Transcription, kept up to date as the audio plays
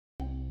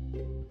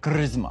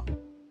charisma,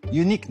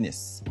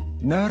 uniqueness,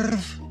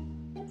 nerve,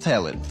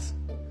 talent.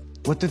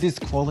 What do these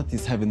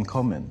qualities have in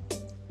common?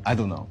 I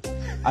don't know.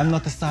 I'm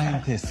not a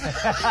scientist.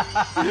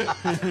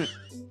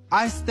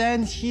 I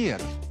stand here,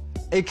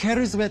 a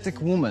charismatic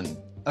woman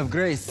of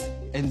grace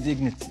and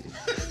dignity,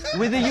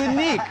 with a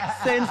unique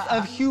sense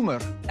of humor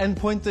and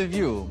point of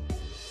view.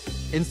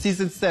 In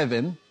season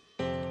 7,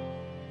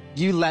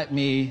 you let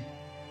me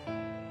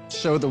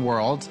show the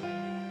world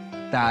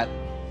that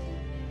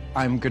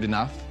I'm good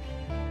enough.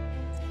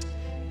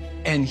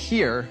 And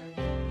here,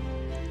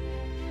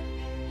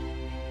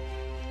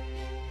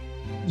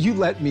 you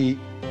let me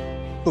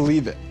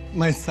believe it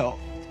myself.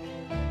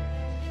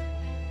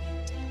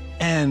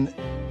 And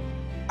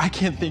I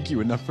can't thank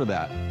you enough for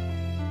that.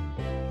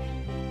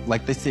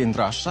 Like they say in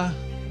Russia,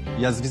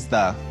 я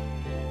звезда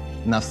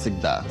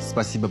навсегда.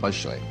 Спасибо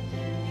большое.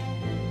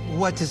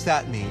 What does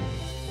that mean?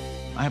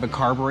 I have a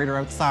carburetor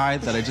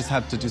outside that I just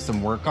have to do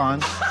some work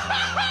on.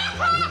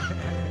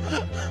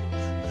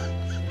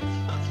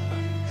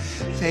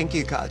 Thank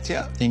you,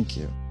 Katya. Thank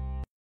you.